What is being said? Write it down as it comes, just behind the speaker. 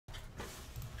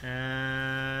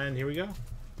And here we go.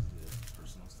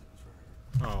 Personal stickers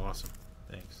for her. Oh, awesome.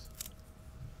 Thanks.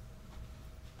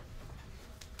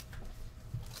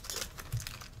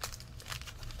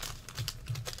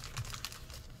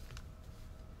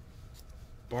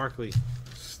 Barkley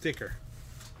sticker.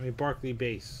 Barkley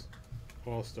base.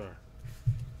 All-Star.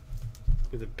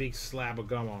 With a big slab of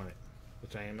gum on it,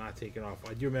 which I am not taking off.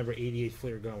 I do remember 88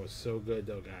 Fleer gum was so good,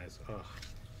 though, guys. Ugh.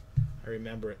 I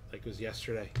remember it like it was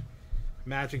yesterday.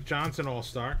 Magic Johnson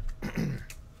All-Star.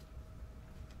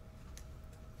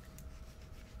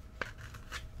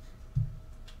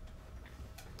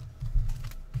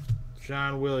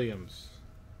 John Williams.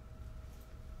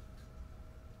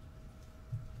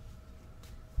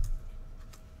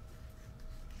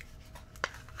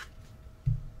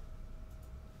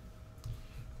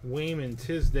 Wayman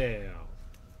Tisdale.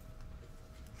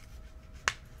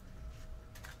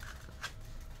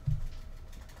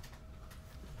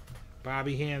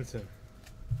 Bobby Hansen.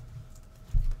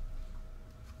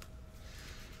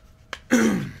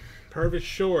 Purvis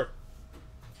Short.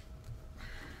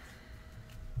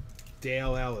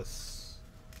 Dale Ellis.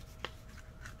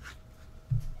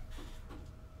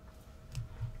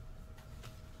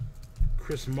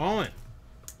 Chris Mullin,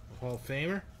 Hall of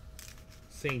Famer.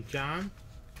 St. John.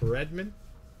 Redmond.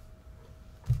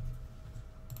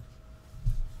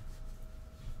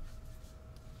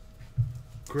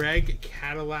 Greg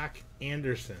Cadillac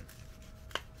Anderson.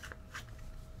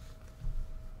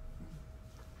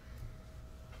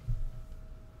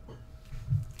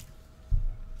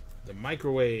 The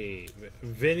Microwave.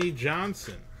 Vinnie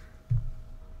Johnson.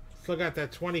 Still got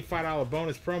that $25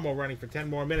 bonus promo running for 10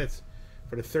 more minutes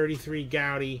for the 33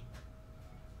 Gowdy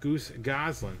Goose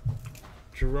Goslin.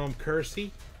 Jerome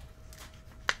Kersey.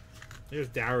 There's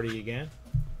Dougherty again.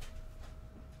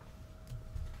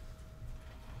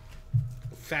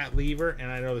 Fat Lever, and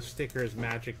I know the sticker is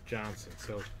Magic Johnson.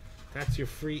 So that's your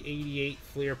free 88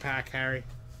 Fleer pack, Harry.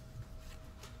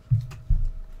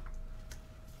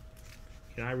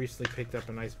 You know, I recently picked up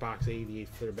a nice box of 88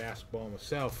 Fleer basketball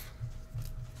myself.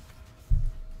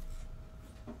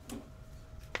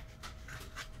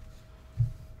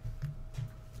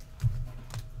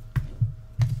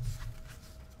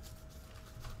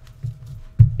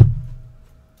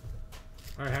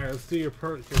 All right, Harry, let's do your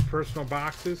personal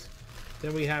boxes.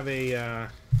 Then we have a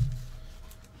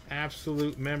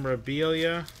absolute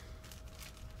memorabilia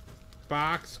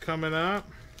box coming up.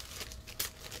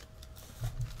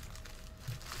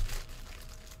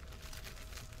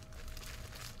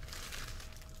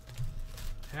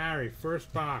 Harry,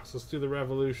 first box. Let's do the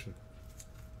Revolution.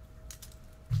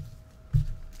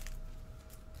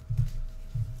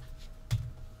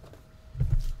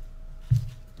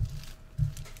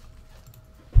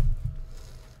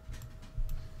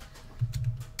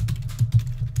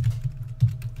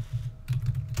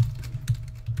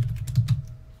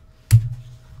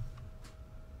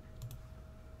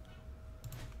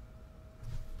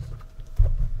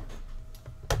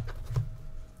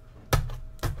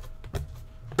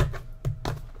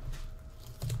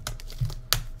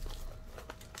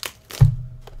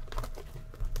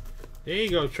 There you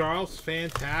go, Charles.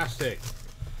 Fantastic.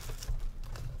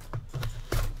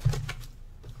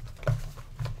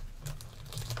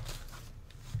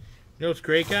 You know what's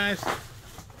great, guys?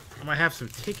 I might have some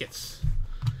tickets.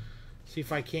 See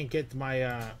if I can't get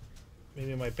my,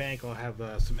 maybe in my bank I'll have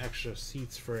some extra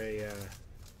seats for a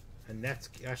Nets,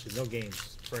 actually no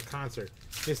games, for a concert.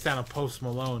 Missed out on Post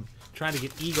Malone. Trying to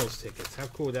get Eagles tickets. How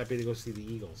cool would that be to go see the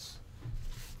Eagles?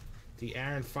 The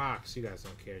Aaron Fox, you guys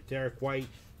don't care. Derek White.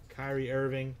 Kyrie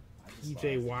Irving,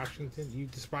 P.J. Washington. You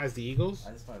despise the Eagles?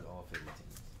 I despise all 50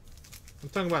 teams. I'm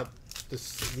talking about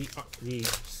the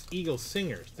Eagles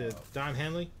singers. The Don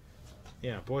Henley.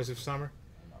 Yeah, Boys of Summer.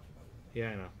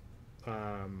 Yeah, I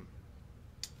know.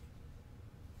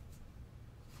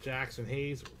 Jackson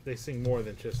Hayes. They sing more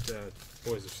than just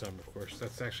Boys of Summer, of course.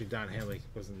 That's actually Don Henley.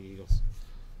 Wasn't the Eagles.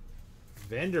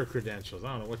 Vendor credentials.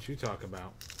 I don't know what you talk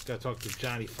about. Got to talk to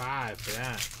Johnny Five for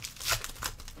that.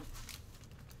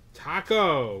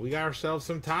 Taco. We got ourselves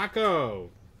some Taco.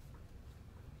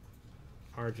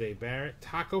 RJ Barrett.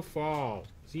 Taco Fall.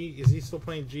 Is he still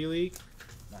playing G League?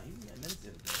 Nah, he's getting minutes the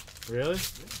other day. Really?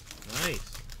 Yeah.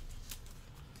 Nice.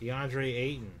 DeAndre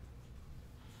Ayton.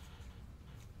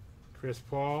 Chris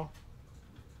Paul.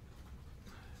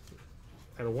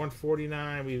 At a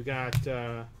 149, we've got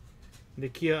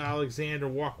Nikhil Alexander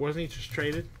Walk. Wasn't he just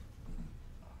traded?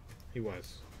 He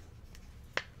was.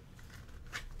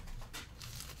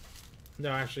 No,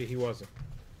 actually, he wasn't.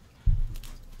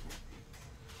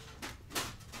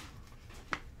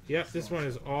 Yep, this one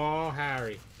is all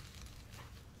Harry.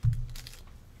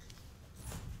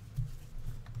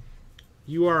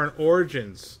 You are an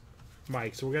Origins,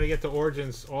 Mike. So we're going to get the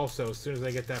Origins also. As soon as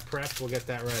I get that prepped, we'll get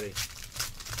that ready.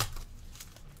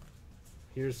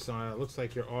 Here's, looks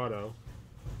like your auto.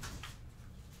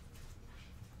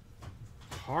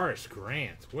 Horace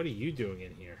Grant. What are you doing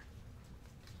in here?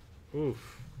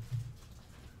 Oof.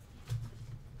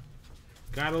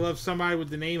 Gotta love somebody with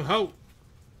the name Ho.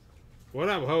 What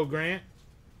up, Ho Grant?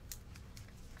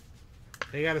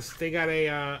 They got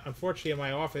a unfortunately in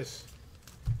my office,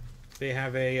 they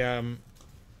have a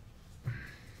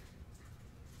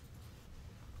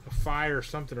fire or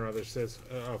something or other, says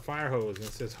a fire hose, and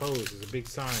it says hose is a big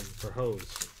sign for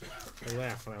hose. I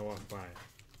laugh when I walk by it.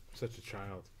 I'm such a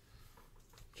child.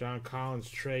 John Collins,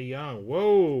 Trae Young.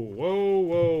 Whoa, whoa,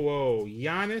 whoa, whoa.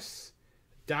 Giannis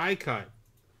die cut.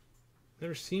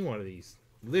 Never seen one of these.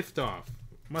 Liftoff.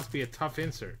 Must be a tough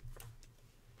insert.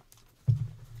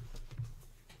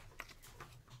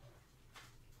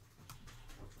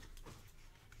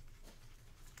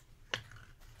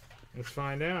 Let's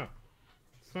find out.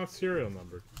 It's not serial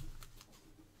numbered.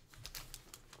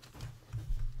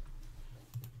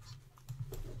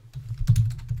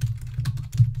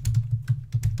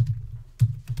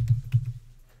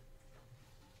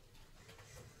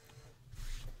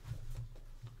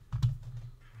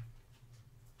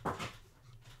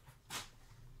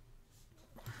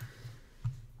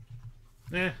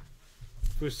 If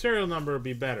it was serial number, it would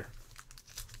be better.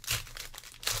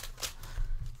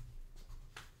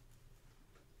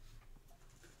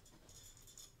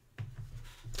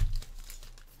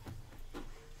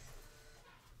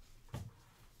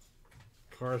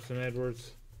 Carson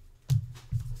Edwards.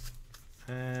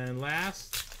 And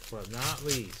last but not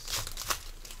least,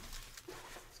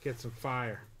 let's get some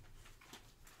fire.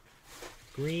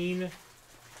 Green,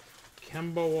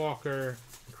 Kemba Walker,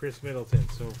 Chris Middleton.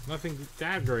 So nothing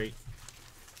that great.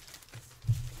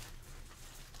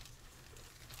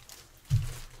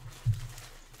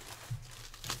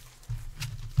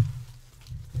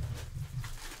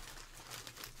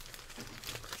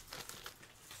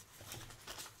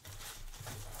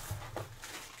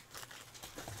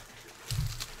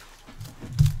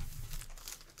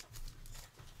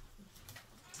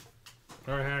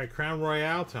 All right, Harry, Crown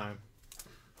Royale time.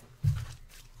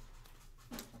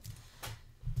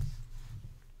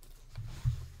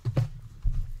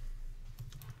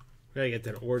 Gotta get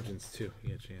that Origins too.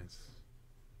 You get a chance.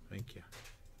 Thank you.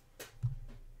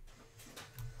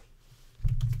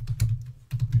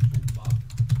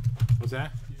 What's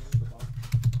that?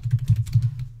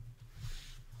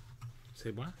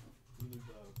 Say what?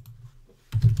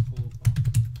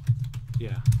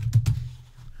 Yeah.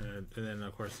 And then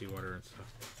of course the order and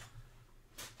stuff.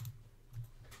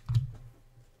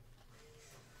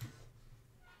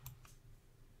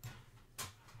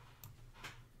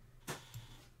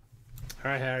 All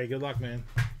right, Harry. Good luck, man.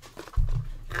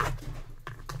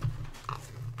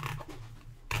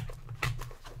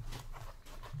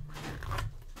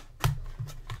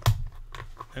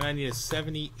 And I need a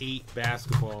 78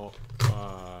 basketball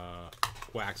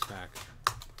wax pack.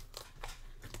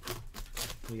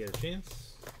 You get a chance.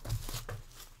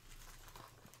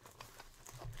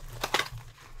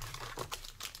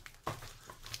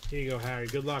 Here you go, Harry.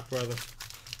 Good luck, brother.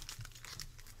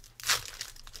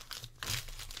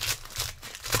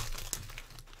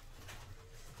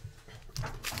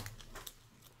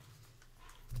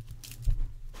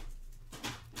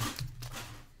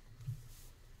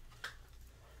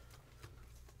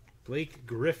 Blake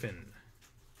Griffin.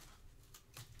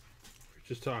 We're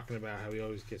just talking about how he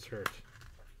always gets hurt.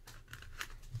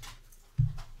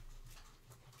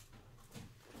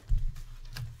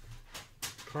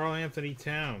 Karl Anthony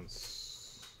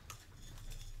Towns.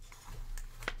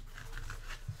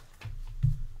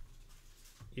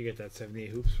 You get that 78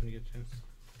 hoops when you get a chance.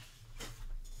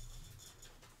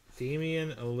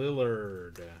 Damian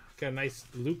Lillard. Got a nice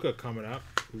Luka coming up.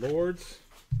 Lords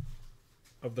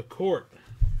of the Court.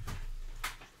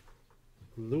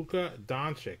 Luka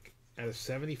Doncic at a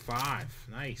 75.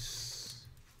 Nice.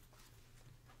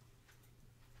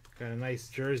 Got a nice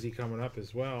jersey coming up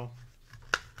as well.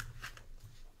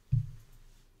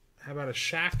 How about a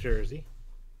Shaq jersey?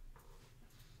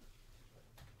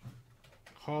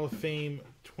 Hall of Fame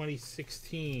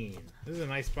 2016. This is a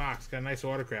nice box. Got a nice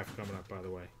autograph coming up, by the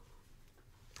way.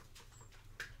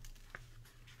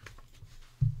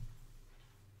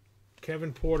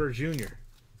 Kevin Porter Jr.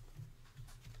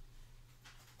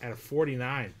 at a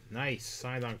 49. Nice.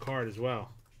 Signed on card as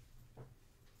well.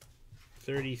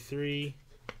 33.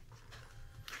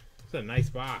 It's a nice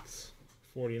box.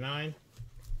 49.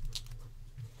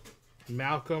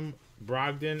 Malcolm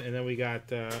Brogdon, and then we got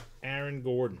Aaron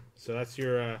Gordon. So that's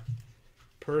your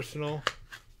personal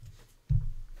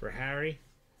for Harry.